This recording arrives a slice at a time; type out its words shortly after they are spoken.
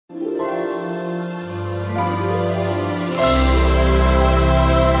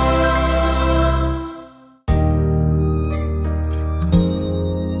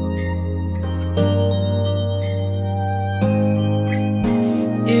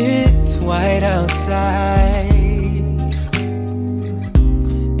It's white outside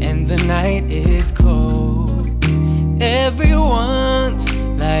and the night is cold. Everyone's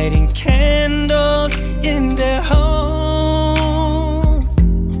lighting candles in their homes.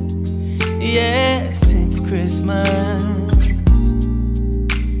 Yes, it's Christmas.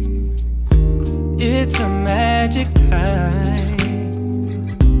 It's a magic time.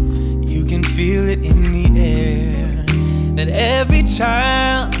 You can feel it in the air, that every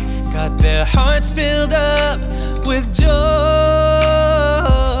child got their hearts filled up with joy.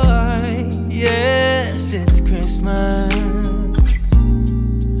 Yes, it's Christmas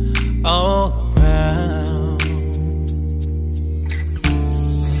all around.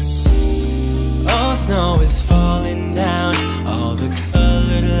 All snow is falling down, all the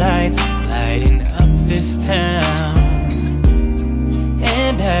colored lights lighting up this town.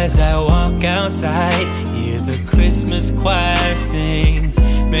 And as I walk outside, hear the Christmas choir sing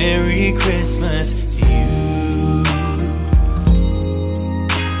Merry Christmas to you.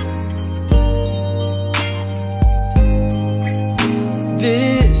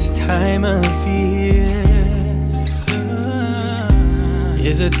 This time of year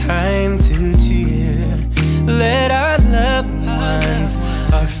is a time to cheer. Let our loved ones,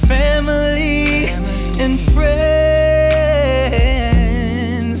 our family and friends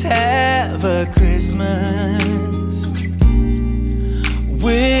have a Christmas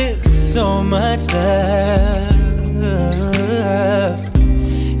with so much love,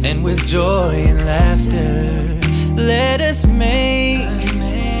 and with joy and laughter. Let us make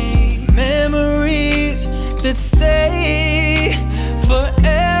memories that stay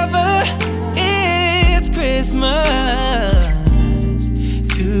forever. It's Christmas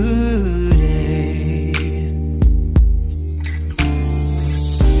today.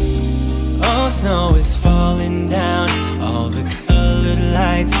 All snow is falling down, all the colored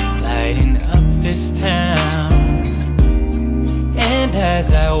lights lighting up this town. And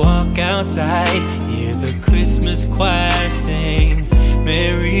as I walk outside, hear the Christmas choir sing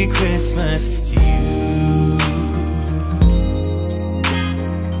Merry Christmas to you.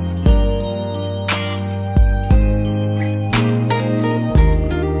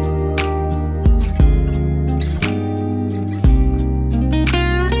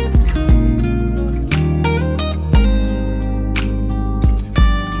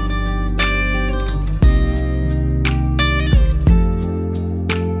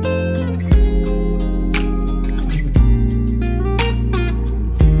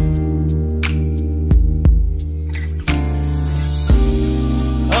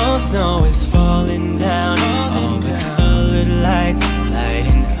 Snow is falling down, all the colored lights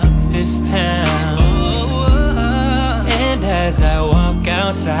lighting up this town. And as I walk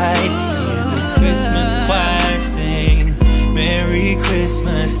outside, hear the Christmas choir sing Merry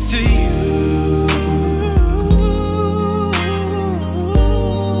Christmas to you.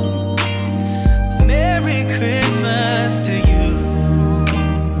 Merry Christmas to you.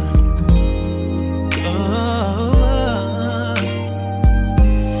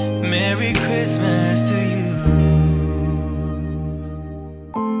 Merry Christmas to you.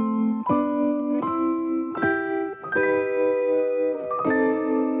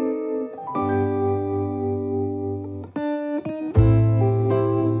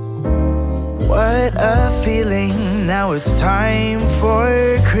 What a feeling, now it's time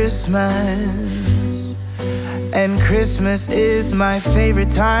for Christmas. And Christmas is my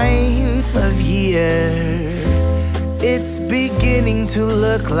favorite time of year. It's beginning to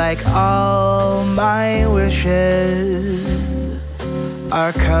look like all my wishes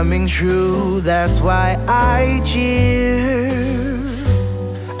are coming true. That's why I cheer.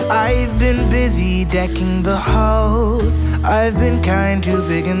 I've been busy decking the halls, I've been kind to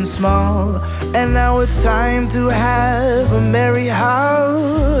big and small, and now it's time to have a merry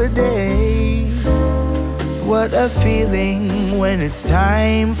holiday. What a feeling when it's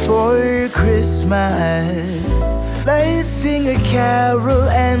time for Christmas. Let's sing a carol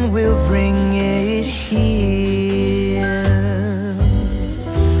and we'll bring it here.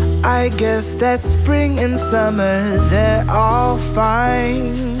 I guess that spring and summer, they're all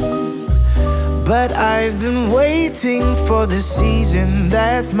fine, but I've been waiting for the season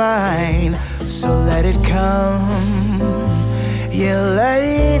that's mine. So let it come, yeah,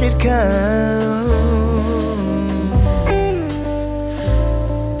 let it come.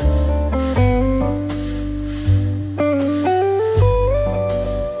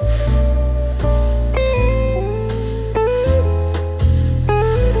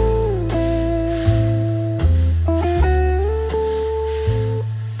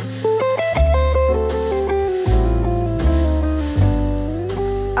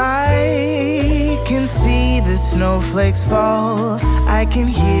 snowflakes fall, I can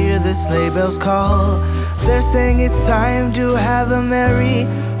hear the sleigh bells call. They're saying it's time to have a merry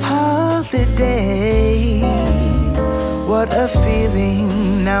holiday. What a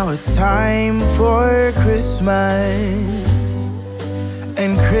feeling, now it's time for Christmas.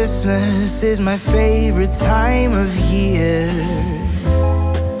 And Christmas is my favorite time of year.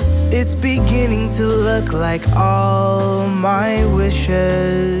 It's beginning to look like all my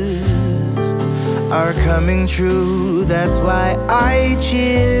wishes are coming true. That's why I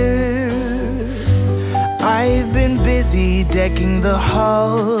cheer. I've been busy decking the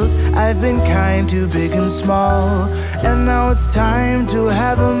halls, I've been kind to big and small, and now it's time to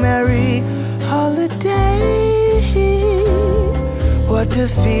have a merry holiday. What a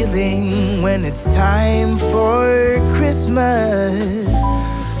feeling when it's time for Christmas.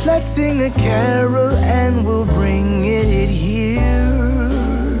 Let's sing a carol and we'll bring it here.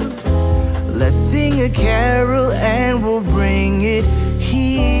 Let's sing a carol and we'll bring it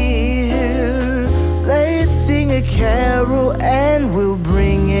here. Let's sing a carol and we'll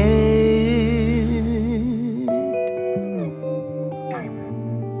bring it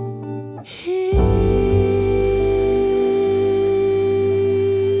here.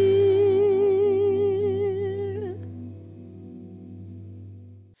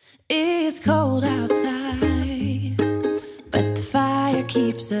 It's cold outside, but the fire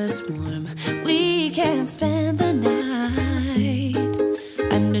keeps us warm. We can spend the night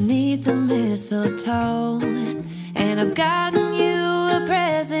underneath the mistletoe. And I've gotten you a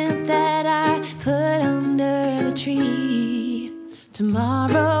present that I put under the tree.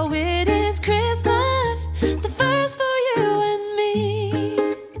 Tomorrow it is Christmas, the first for you and me.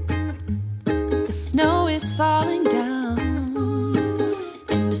 The snow is falling down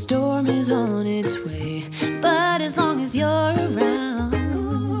and the storm is on its way. But as long as you're around,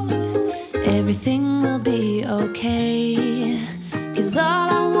 everything will be okay. 'Cause all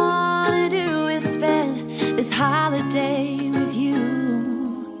I wanna do is spend this holiday with you.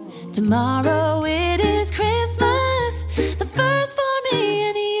 Tomorrow it is Christmas, the first for me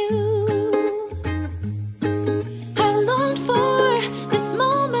and you. I've longed for this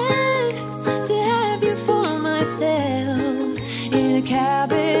moment to have you for myself, in a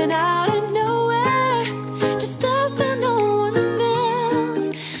cabin out in nowhere, just us and no one else.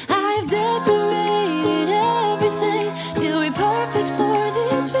 I've decorated everything to be perfect for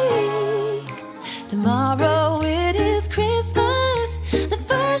this week. Tomorrow it is Christmas, the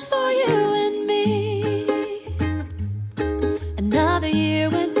first for you and me. Another year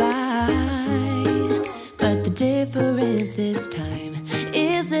went by, but the difference this time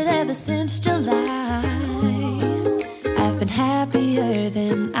is that ever since July, I've been happier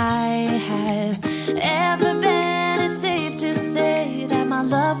than I have ever been. It's safe to say that my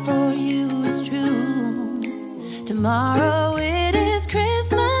love for you is true. Tomorrow it is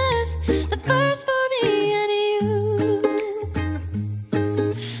Christmas, the first for me and you.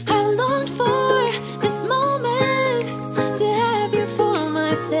 I've longed for this moment to have you for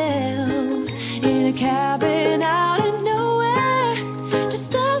myself, in a cabin out in nowhere,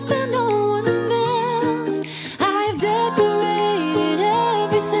 just us and no one else. I've decorated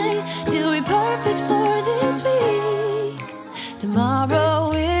everything to be perfect for this week.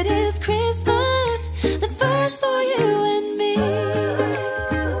 Tomorrow it is Christmas, the first for you and me.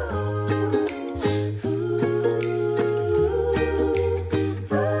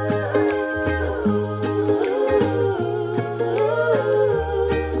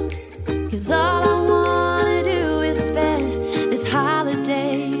 'Cause all I wanna do is spend this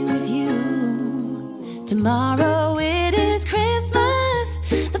holiday with you. Tomorrow it is Christmas,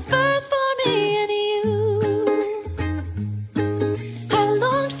 the first for me and you. I've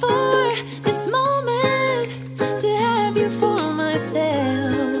longed for this moment to have you for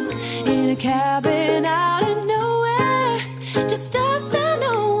myself, in a cabin out in nowhere, just us and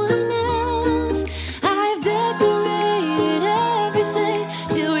no one else. I've decorated everything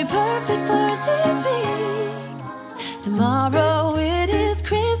to be perfect for this week. Tomorrow it is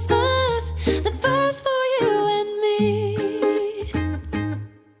Christmas, the first for you and me.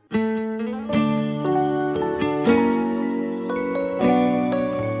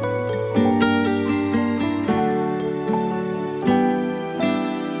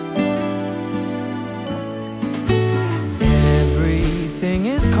 Everything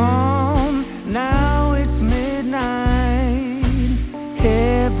is calm, now it's midnight.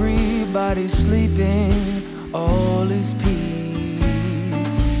 Everybody's sleeping, all is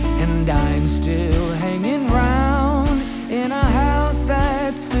peace. And I'm still hanging round in a house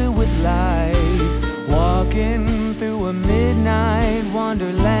that's filled with lights, walking through a midnight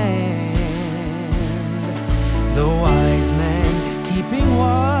wonderland.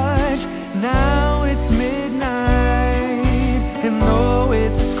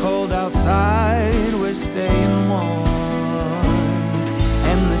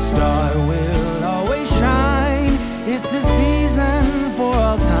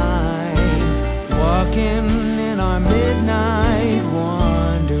 walking in our midnight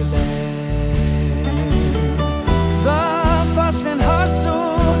wonderland. The fuss and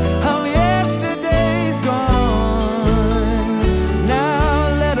hustle of yesterday's gone. Now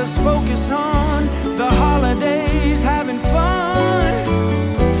let us focus on the holidays, having fun,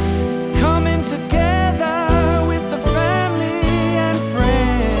 coming together with the family and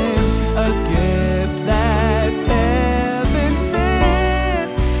friends. A gift that's heaven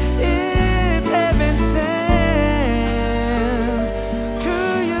sent, is heaven sent to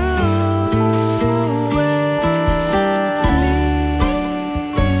you and me.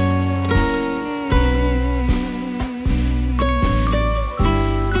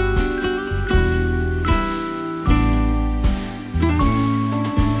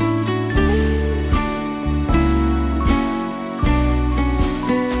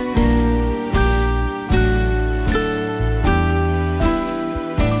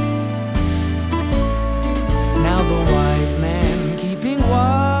 Now the wise man keeping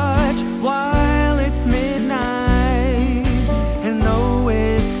watch while it's midnight, and though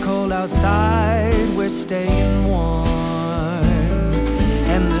it's cold outside, we're staying warm,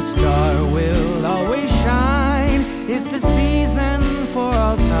 and the star will always shine. It's the season for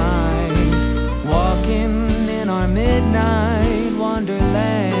all times, walking in our midnight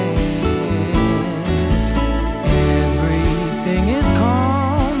wonderland. Everything is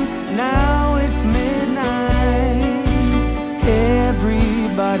calm, now it's midnight.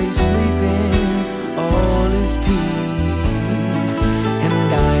 Everybody's sleeping, all is peace.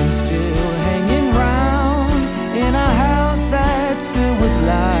 And I'm still hanging round in a house that's filled with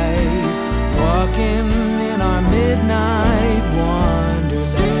lights, walking in our midnight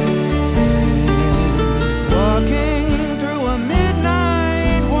wonderland. Walking through a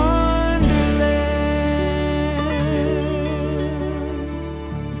midnight wonderland.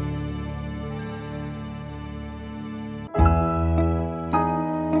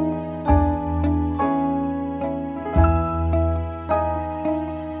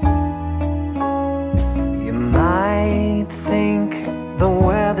 You might think the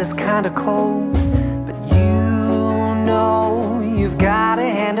weather's kinda cold, but you know you've got a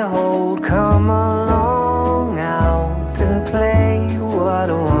hand to hold. Come along out and play, what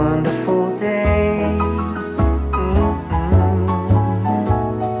a wonderful day.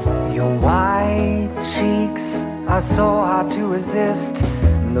 Your white cheeks are so hard to resist,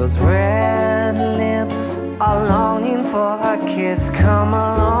 those red lips are longing for a kiss. Come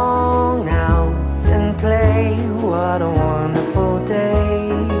along out and play, what a wonderful day.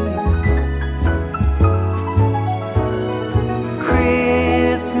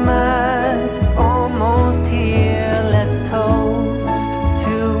 Christmas is almost here, let's toast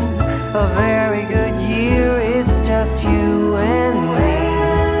to a very good year. It's just you and me,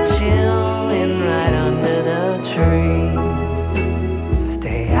 chilling right under the tree.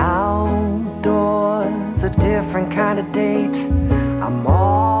 Stay outdoors, a different kind of date. I'm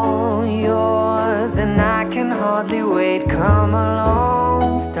all yours and I can hardly wait. Come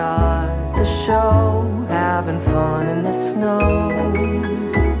along, start the show, having fun in the snow.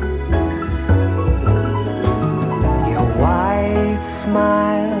 Your white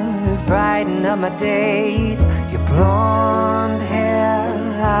smile is brightening up my day. Your blonde hair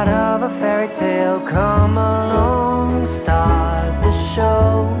out of a fairy tale. Come along, start the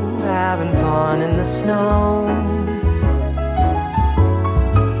show, having fun in the snow.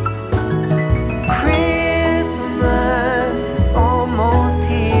 Christmas is almost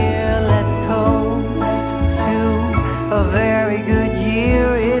here, let's toast to a very good year.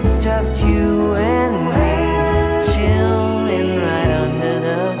 It's just you and me, chilling right under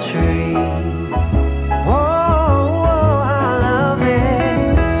the tree. Whoa, I love it.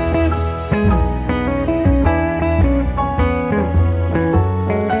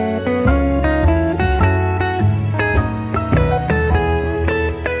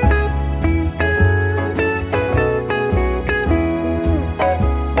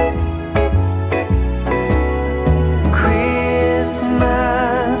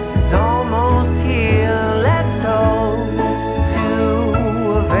 Christmas is almost here, let's toast to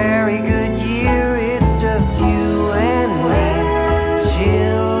a very good year. It's just you and me,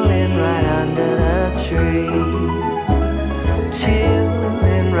 chilling right under the tree.